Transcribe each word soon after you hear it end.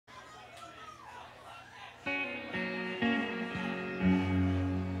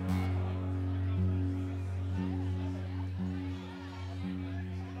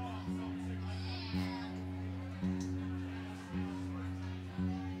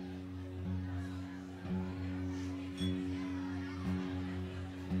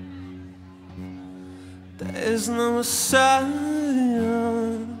there's no sign,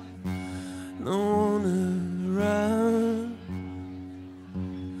 no one around,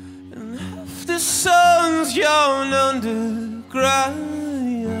 and half the sun's gone underground,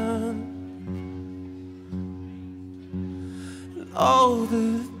 and all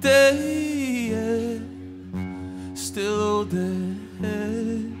the day still hold their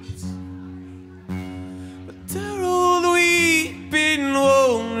heads, but their old weeping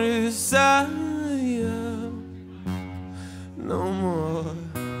won't resign no more.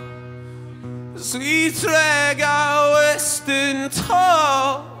 As we drag our western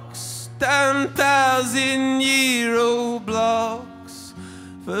talks down 1,000-year-old blocks,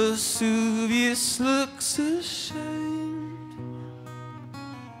 Vesuvius looks ashamed,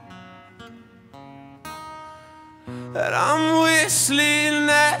 and I'm whistling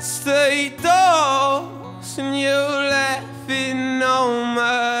at state doors, and you're laughing on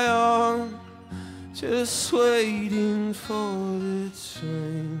my arm, just waiting for the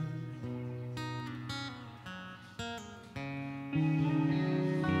train.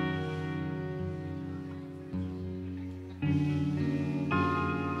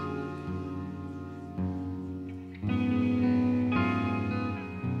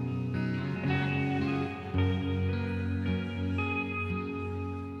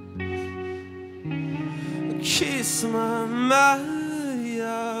 Kiss my mouth,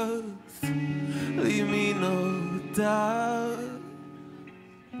 leave me no doubt,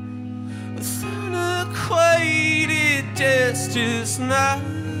 with unacquainted gestures now,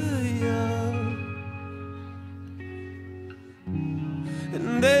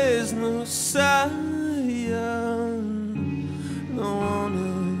 and there's no sign, no one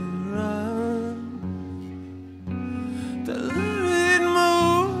around. The lurid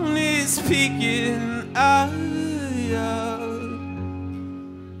moon is peeking out,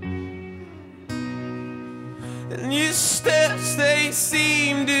 and your steps, they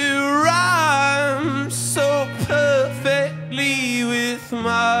seem to rhyme so perfectly with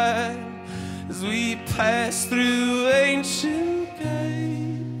mine, as we pass through ancient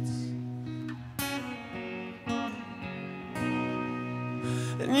gates,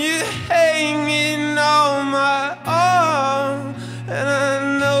 and you're hanging on my arm, and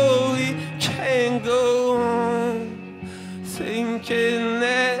I know we can't go on thinking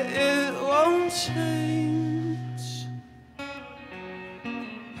that it won't change.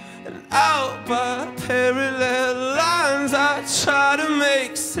 And out by parallel lines I try to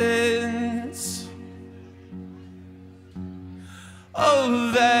make sense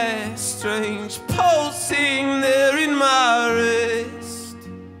of that strange pulsing there in my wrist,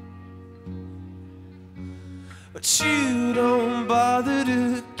 but you don't bother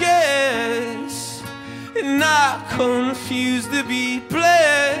to guess, and not confused to be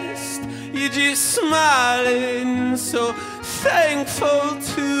blessed. You're just smiling, so thankful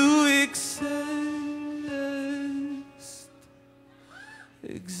to exist.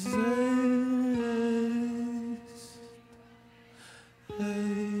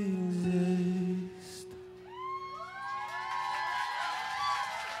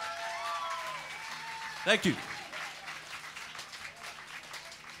 Thank you.